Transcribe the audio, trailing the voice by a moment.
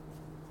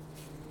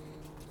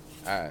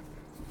Alright.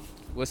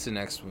 What's the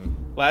next one?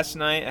 Last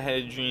night I had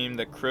a dream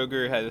that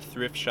Kroger had a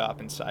thrift shop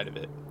inside of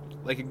it,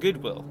 like a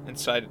Goodwill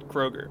inside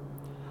Kroger.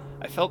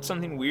 I felt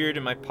something weird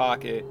in my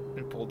pocket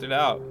and pulled it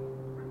out.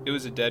 It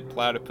was a dead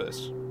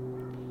platypus.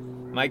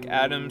 Mike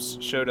Adams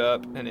showed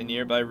up in a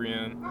nearby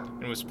room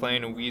and was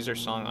playing a Weezer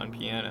song on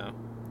piano.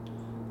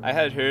 I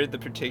had heard the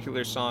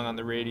particular song on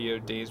the radio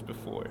days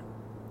before.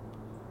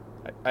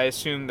 I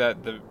assume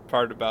that the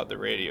part about the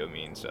radio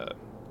means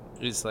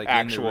It's like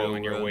actual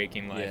in your world.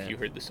 waking life. Yeah. You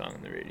heard the song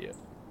on the radio.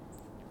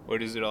 What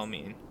does it all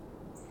mean?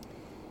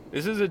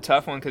 This is a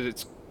tough one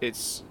because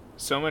it's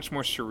so much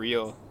more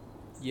surreal.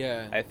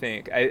 Yeah. I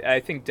think I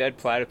think dead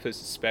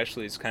platypus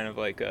especially is kind of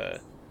like a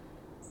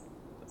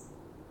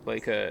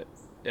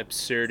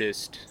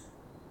absurdist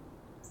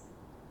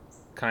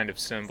kind of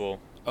symbol.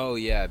 Oh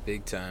yeah,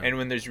 big time. And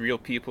when there's real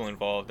people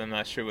involved, I'm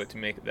not sure what to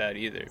make of that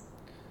either.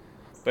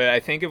 But I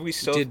think if we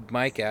still Did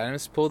Mike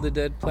Adams pull the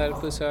dead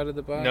platypus out of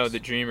the box? no, the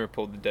dreamer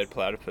pulled the dead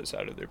platypus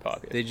out of their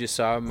pocket. They just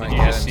saw Mike Did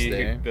you Adams just see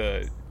there.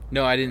 the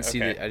No, I didn't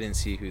see Okay. I didn't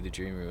see who the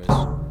dreamer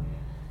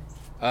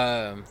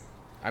was.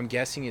 I'm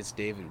guessing it's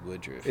David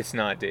Woodruff. It's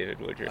not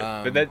David Woodruff,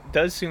 but Um, that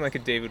does seem like a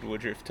David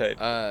Woodruff type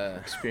Uh,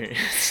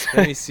 experience.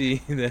 let me see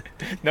the.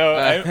 No,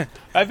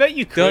 I bet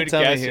you Don't could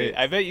tell me guess who- it.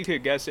 I bet you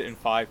could guess it in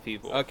 5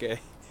 people. Okay.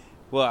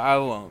 Well, I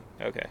won't.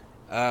 Okay.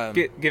 Um,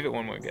 Give it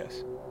one more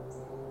guess.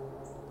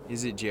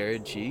 is it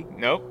Jared Cheek?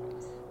 Nope.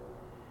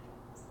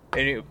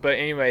 But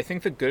anyway, I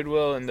think the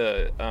Goodwill and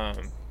the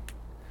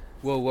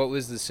Well, what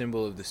was the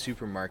symbol of the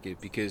supermarket?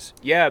 Because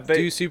yeah, but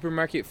do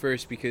supermarket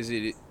first because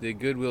the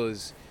Goodwill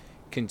is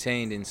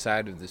contained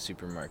inside of the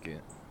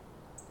supermarket.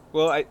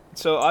 well,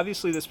 so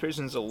obviously this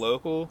person's a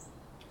local,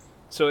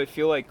 so I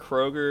feel like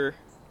Kroger.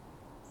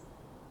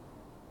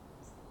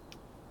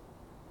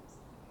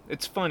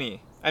 It's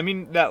funny. I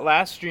mean, that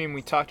last stream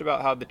we talked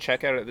about how the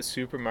checkout at the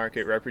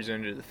supermarket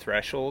represented the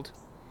threshold.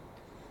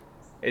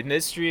 In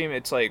this stream,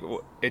 it's like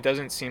it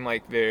doesn't seem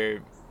like they're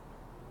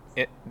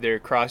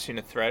crossing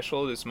a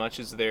threshold as much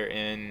as they're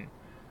in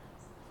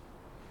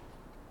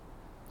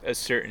a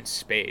certain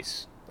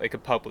space, like a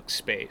public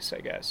space,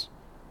 I guess.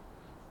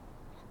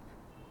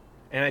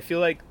 And I feel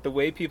like the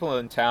way people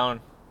in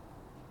town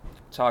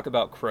talk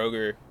about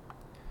Kroger,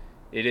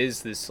 it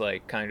is this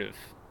like kind of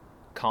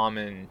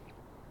common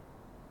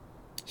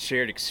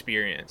shared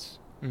experience.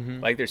 Mm-hmm.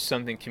 Like there's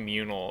something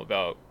communal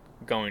about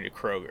going to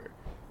Kroger.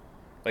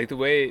 Like the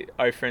way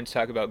our friends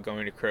talk about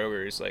going to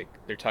Kroger is like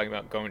they're talking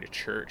about going to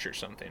church or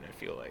something, I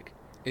feel like.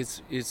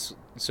 It's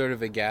sort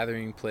of a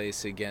gathering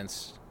place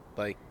against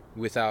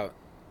without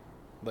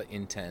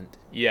intent.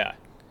 Yeah.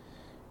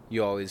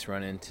 You always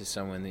run into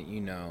someone that you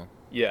know.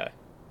 Yeah.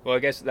 Well, I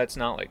guess that's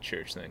not like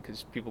church then,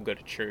 because people go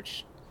to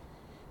church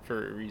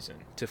for a reason.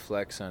 To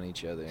flex on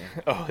each other.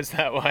 Oh, is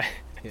that why?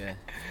 Yeah.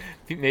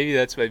 Maybe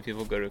that's why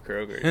people go to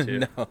Kroger too.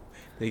 No,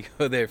 they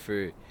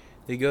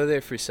go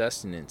there for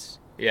sustenance,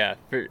 Yeah,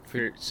 for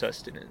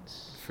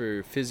sustenance.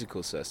 for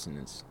physical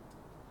sustenance,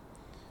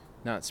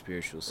 not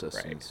spiritual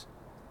sustenance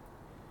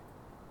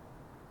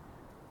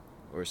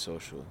or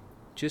social.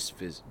 Just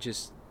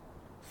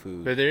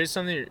food. But there is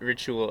something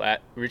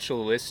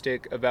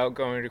ritualistic about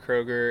going to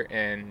Kroger,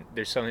 and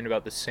there's something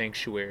about the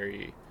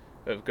sanctuary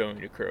of going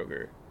to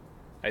Kroger,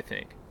 I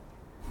think.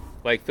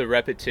 Like the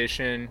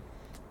repetition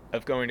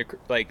of going to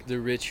the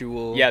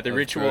ritual. yeah, the of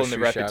ritual and the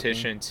grocery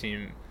repetition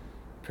seem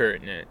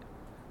pertinent.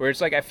 Where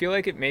it's like I feel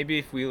like it maybe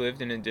if we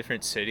lived in a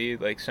different city,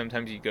 like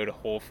sometimes you'd go to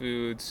Whole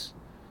Foods,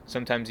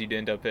 sometimes you'd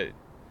end up at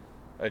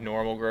a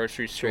normal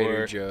grocery shopping.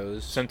 Trader store.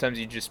 Joe's. Sometimes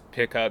you just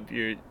pick up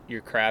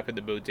your crap at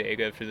the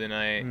bodega for the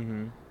night.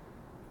 Mm-hmm.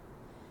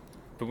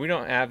 But we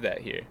don't have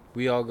that here.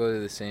 We all go to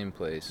the same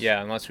place.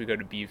 Yeah, unless we go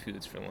to B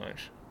Foods for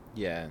lunch.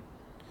 Yeah.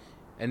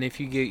 And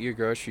if you get your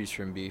groceries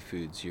from B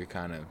Foods, you're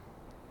kind of,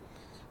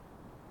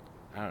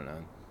 I don't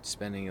know,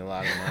 spending a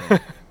lot of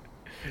money.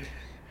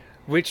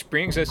 Which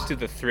brings us to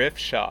the thrift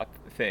shop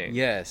thing.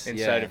 Yes.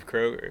 Inside yeah. of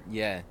Kroger.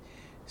 Yeah.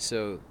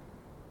 So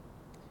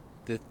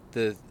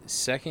the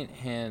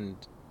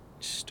secondhand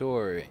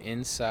store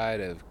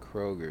inside of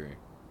Kroger.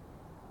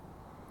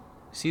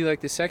 See, like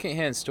the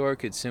secondhand store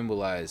could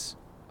symbolize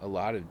a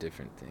lot of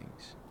different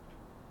things.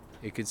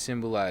 It could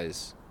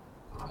symbolize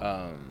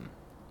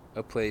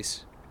a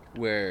place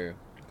where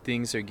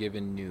things are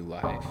given new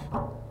life.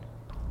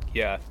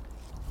 Yeah.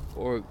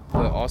 But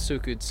also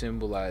could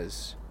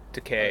symbolize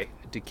Decay.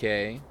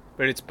 decay.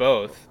 But it's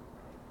both.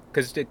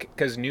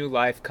 Because new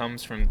life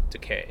comes from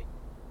decay.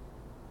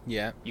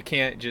 Yeah, You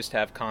can't just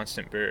have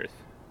constant birth.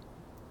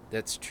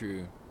 that's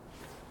true.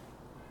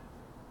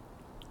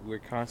 We're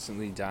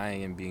constantly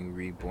dying and being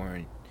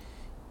reborn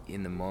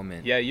in the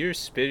moment. Yeah, you were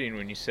spitting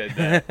when you said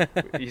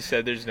that. You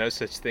said there's no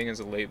such thing as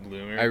a late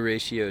bloomer. I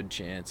ratioed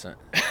chance.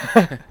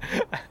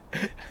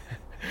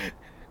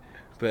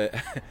 But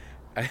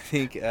I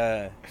think,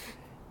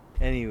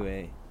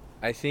 anyway,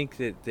 I think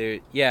that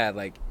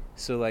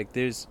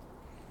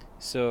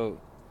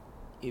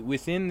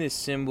within this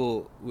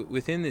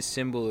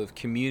symbol of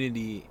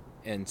community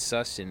and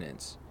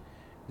sustenance,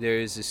 there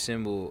is a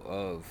symbol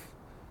of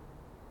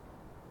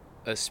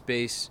a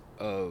space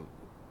of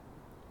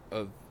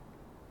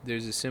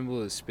there's a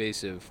symbol of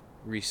space of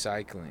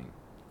recycling.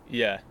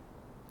 Yeah.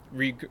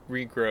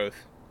 Regrowth.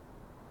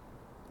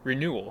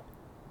 Renewal.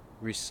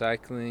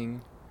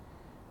 Recycling.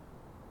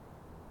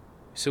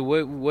 So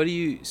what do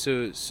you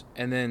so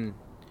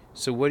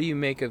what do you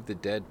make of the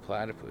dead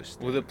platypus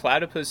then? Well, the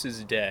platypus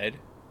is dead,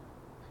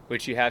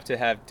 which you have to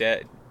have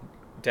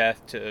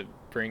death to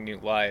bring new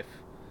life.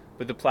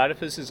 But the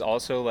platypus is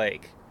also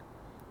like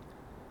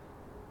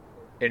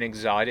an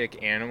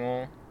exotic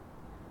animal.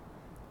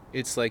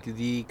 It's like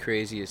the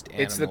craziest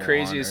animal. It's the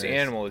craziest on Earth.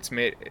 animal. It's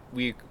made.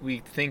 We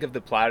think of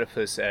the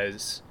platypus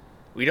as.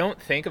 We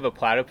don't think of a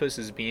platypus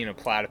as being a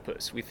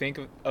platypus. We think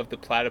of the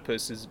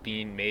platypus as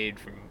being made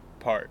from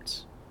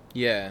parts.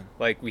 Yeah.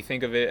 Like we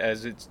think of it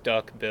as its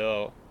duck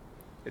bill,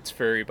 its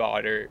furry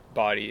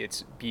body,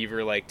 its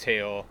beaver-like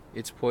tail.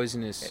 It's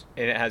poisonous.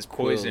 And it has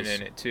poison quills.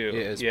 in it too.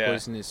 It has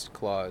poisonous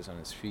claws on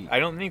its feet. I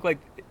don't think like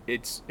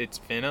its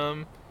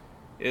venom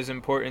is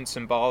important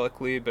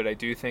symbolically, but I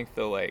do think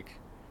the like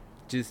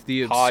just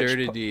the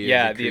absurdity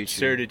of the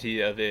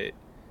absurdity of it.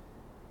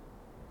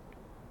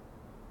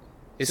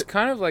 It's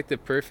kind of like the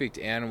perfect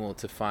animal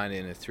to find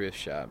in a thrift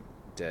shop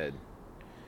dead.